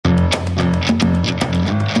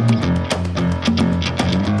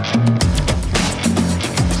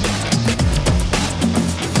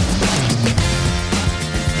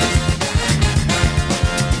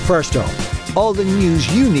First up, all the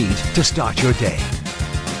news you need to start your day.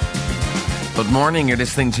 Good morning, you're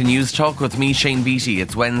listening to News Talk with me, Shane Beattie.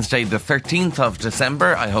 It's Wednesday the 13th of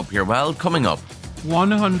December. I hope you're well. Coming up,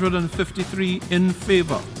 153 in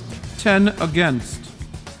favour, 10 against,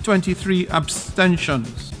 23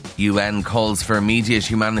 abstentions. UN calls for immediate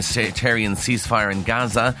humanitarian ceasefire in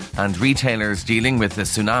Gaza, and retailers dealing with the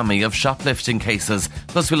tsunami of shoplifting cases.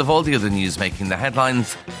 Plus we'll have all the other news making the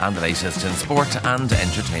headlines and the latest in sport and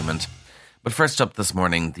entertainment. But first up this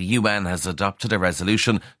morning, the UN has adopted a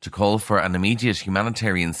resolution to call for an immediate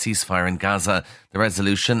humanitarian ceasefire in Gaza. The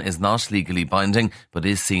resolution is not legally binding, but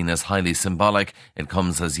is seen as highly symbolic. It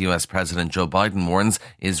comes as US President Joe Biden warns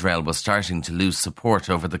Israel was starting to lose support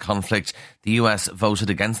over the conflict. The US voted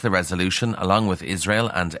against the resolution along with Israel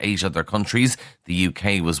and 8 other countries. The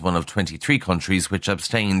UK was one of 23 countries which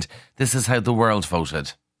abstained. This is how the world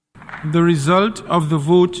voted. The result of the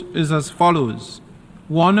vote is as follows: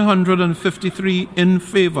 153 in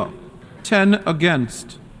favour, 10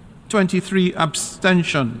 against, 23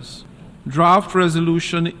 abstentions. Draft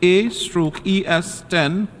Resolution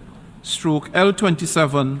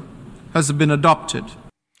A/ES10/L27 has been adopted.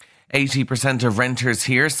 80% of renters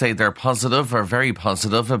here say they're positive or very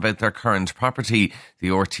positive about their current property. The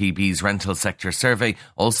RTB's rental sector survey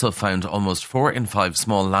also found almost 4 in 5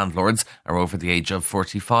 small landlords are over the age of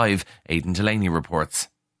 45. Aidan Delaney reports.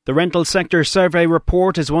 The Rental Sector Survey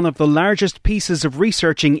report is one of the largest pieces of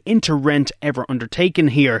researching into rent ever undertaken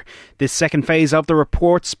here. This second phase of the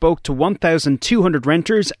report spoke to 1,200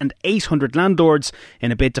 renters and 800 landlords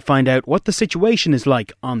in a bid to find out what the situation is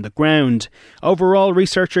like on the ground. Overall,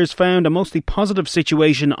 researchers found a mostly positive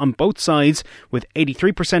situation on both sides, with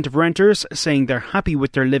 83% of renters saying they're happy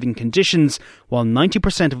with their living conditions, while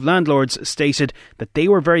 90% of landlords stated that they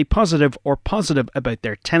were very positive or positive about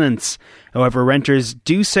their tenants. However, renters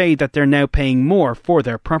do say that they're now paying more for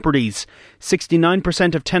their properties.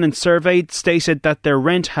 69% of tenants surveyed stated that their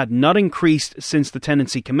rent had not increased since the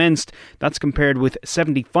tenancy commenced. That's compared with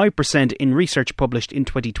 75% in research published in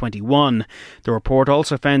 2021. The report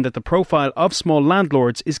also found that the profile of small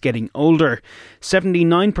landlords is getting older.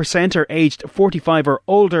 79% are aged 45 or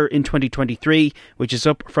older in 2023, which is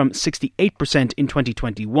up from 68% in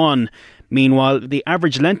 2021. Meanwhile, the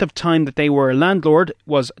average length of time that they were a landlord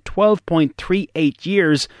was 12.38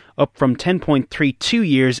 years, up from 10.32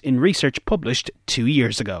 years in research published 2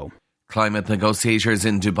 years ago. Climate negotiators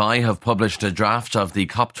in Dubai have published a draft of the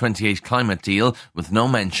COP28 climate deal with no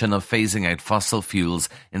mention of phasing out fossil fuels.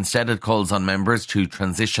 Instead, it calls on members to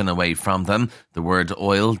transition away from them. The word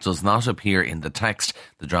oil does not appear in the text.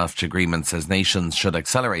 The draft agreement says nations should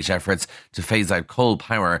accelerate efforts to phase out coal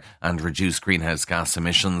power and reduce greenhouse gas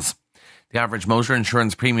emissions. The average motor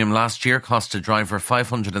insurance premium last year cost a driver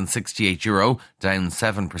 €568, down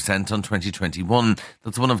 7% on 2021.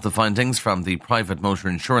 That's one of the findings from the private motor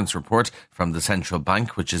insurance report from the Central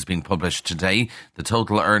Bank, which is being published today. The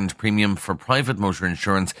total earned premium for private motor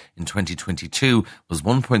insurance in 2022 was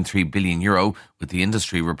 €1.3 billion, with the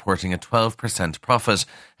industry reporting a 12% profit.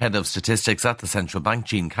 Head of Statistics at the Central Bank,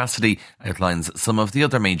 Jean Cassidy, outlines some of the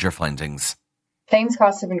other major findings. Claims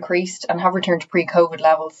costs have increased and have returned to pre-COVID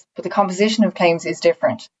levels, but the composition of claims is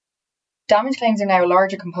different. Damage claims are now a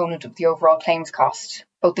larger component of the overall claims cost.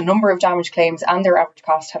 Both the number of damage claims and their average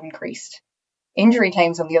cost have increased. Injury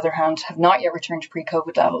claims, on the other hand, have not yet returned to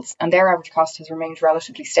pre-COVID levels, and their average cost has remained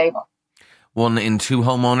relatively stable. 1 in 2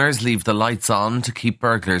 homeowners leave the lights on to keep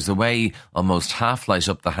burglars away. Almost half light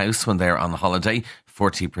up the house when they're on holiday.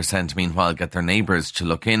 40% meanwhile get their neighbours to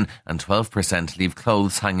look in, and 12% leave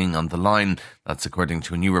clothes hanging on the line. That's according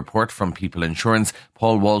to a new report from People Insurance.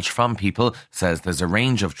 Paul Walsh from People says there's a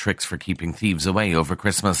range of tricks for keeping thieves away over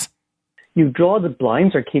Christmas. You draw the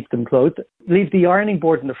blinds or keep them closed. Leave the ironing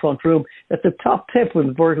board in the front room. At the top tip when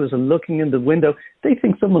the burglars are looking in the window, they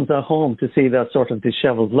think someone's at home to see that sort of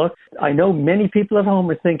dishevelled look. I know many people at home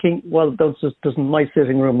are thinking, well, doesn't my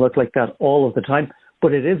sitting room look like that all of the time?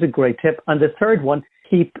 But it is a great tip. And the third one,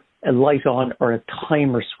 keep a light on or a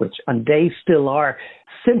timer switch. And they still are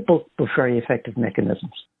simple but very effective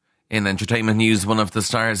mechanisms. In entertainment news, one of the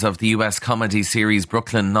stars of the US comedy series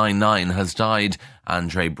Brooklyn Nine-Nine has died.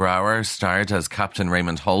 Andre Braugher starred as Captain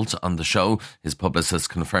Raymond Holt on the show. His publicist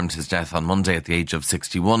confirmed his death on Monday at the age of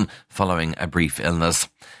 61 following a brief illness.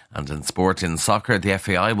 And in sport, in soccer, the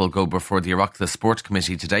FAI will go before the Oireachtas Sport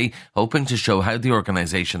Committee today, hoping to show how the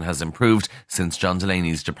organisation has improved since John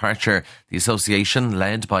Delaney's departure. The association,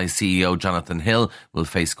 led by CEO Jonathan Hill, will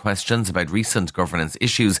face questions about recent governance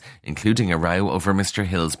issues, including a row over Mr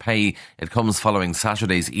Hill's pay. It comes following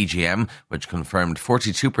Saturday's EGM, which confirmed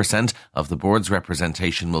 42% of the board's representatives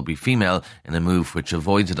representation will be female in a move which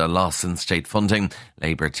avoided a loss in state funding.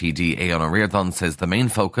 Labour TD Aodhán Ó Ríordáin says the main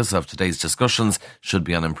focus of today's discussions should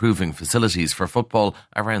be on improving facilities for football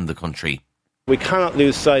around the country. We cannot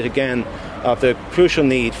lose sight again of the crucial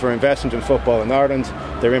need for investment in football in Ireland.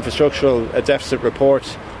 Their infrastructural deficit report,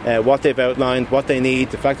 what they've outlined, what they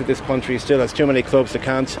need, the fact that this country still has too many clubs that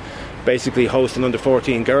can't basically host an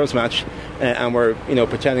under-14 girls match, and we're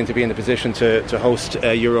pretending to be in the position to host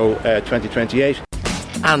Euro 2028.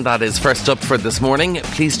 And that is First Up for this morning.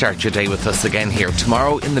 Please start your day with us again here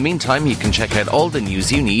tomorrow. In the meantime, you can check out all the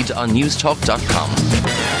news you need on newstalk.com.